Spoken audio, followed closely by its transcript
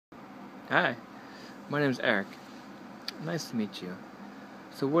Hi, my name is Eric. Nice to meet you.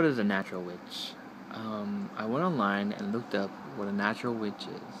 So, what is a natural witch? I went online and looked up what a natural witch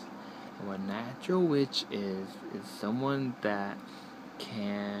is. And what a natural witch is someone that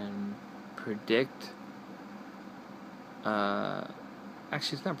can predict. Actually,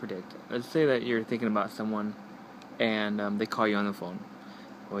 it's not predict. Let's say that you're thinking about someone and they call you on the phone.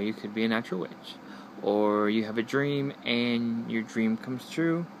 Well, you could be a natural witch. Or you have a dream and your dream comes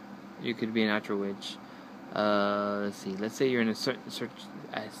true. You could be a natural witch. Let's see. Let's say you're in a certain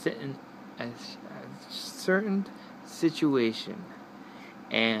situation,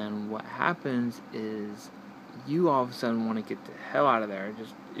 and what happens is you all of a sudden want to get the hell out of there.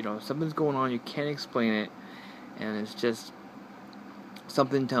 Just something's going on. You can't explain it, and it's just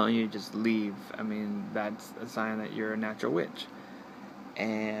something telling you just leave. I mean, that's a sign that you're a natural witch.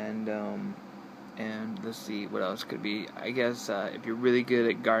 And let's see what else could be. I guess if you're really good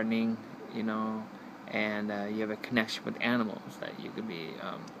at gardening, and you have a connection with animals, that you could be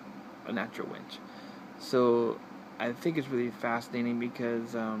a natural witch. So I think it's really fascinating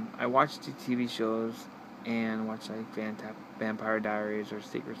because I watch the TV shows and watch like Vampire Diaries or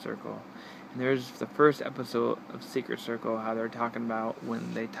Secret Circle. And there's the first episode of Secret Circle, how they're talking about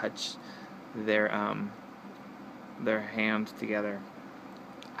when they touch their hands together,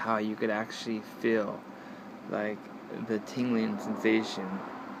 how you could actually feel like the tingling sensation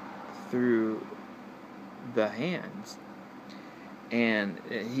through the hands. And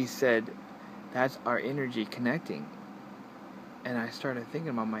he said that's our energy connecting. And I started thinking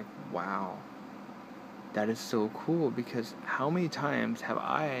about, I'm like, wow, that is so cool, because how many times have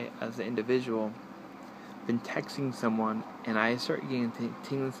I as an individual been texting someone and I start getting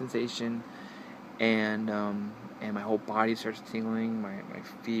tingling sensation, and my whole body starts tingling, my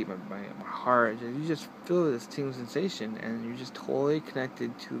feet, my heart. You just feel this tingling sensation, and you're just totally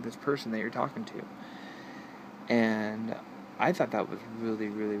connected to this person that you're talking to. And I thought that was really,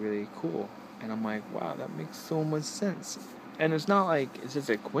 really, really cool. And I'm like, wow, that makes so much sense. And it's not like it's just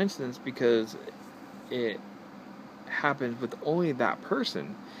a coincidence, because it happens with only that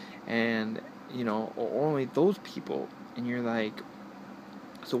person, and or only those people. And you're like,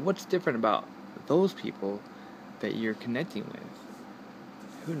 so what's different about those people that you're connecting with?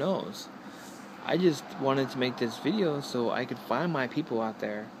 Who knows? I just wanted to make this video so I could find my people out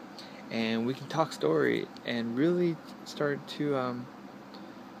there, and we can talk story and really start to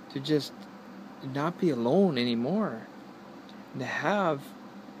just not be alone anymore. To have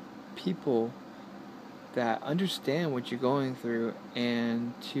people that understand what you're going through,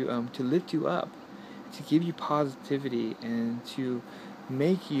 and to lift you up, to give you positivity, and to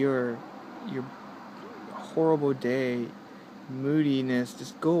make your horrible day, moodiness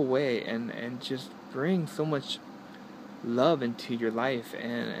just go away, and just bring so much love into your life,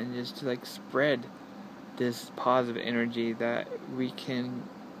 and just to like spread this positive energy that we can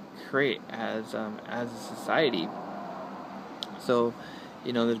create as a society. So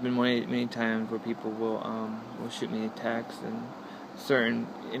there's been many times where people will shoot me a text, and certain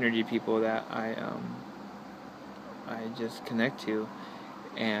energy people that I just connect to,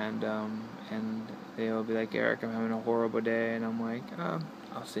 and they'll be like, Eric, I'm having a horrible day, and I'm like,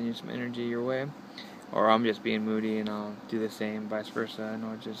 I'll send you some energy your way. Or I'm just being moody, and I'll do the same, vice versa, and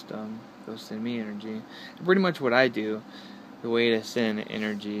I'll just they'll send me energy. And pretty much what I do, the way to send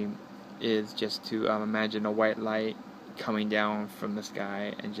energy is just to imagine a white light coming down from the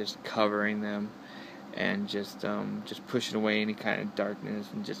sky and just covering them, and just pushing away any kind of darkness,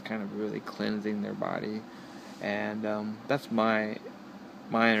 and just kind of really cleansing their body. And that's my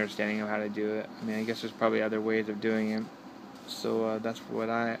understanding of how to do it. I mean, I guess there's probably other ways of doing it, so that's what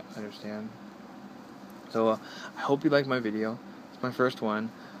I understand. So I hope you like my video. It's my first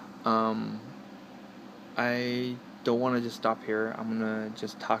one. I don't want to just stop here. I'm gonna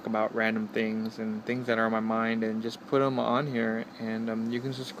just talk about random things and things that are on my mind, and just put them on here. And you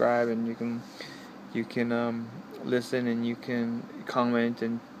can subscribe, and you can listen, and you can comment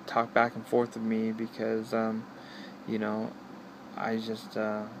and talk back and forth with me, because I just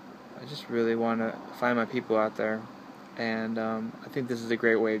really want to find my people out there, and I think this is a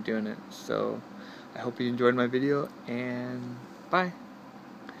great way of doing it. So I hope you enjoyed my video, and bye.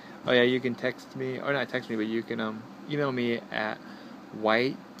 Oh yeah, you can text me, or not text me, but you can email me at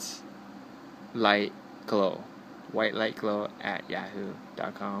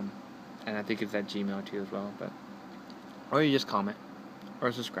whitelightglow@yahoo.com, and I think it's at Gmail too as well. But or you just comment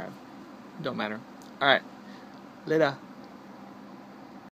or subscribe, don't matter. All right, later.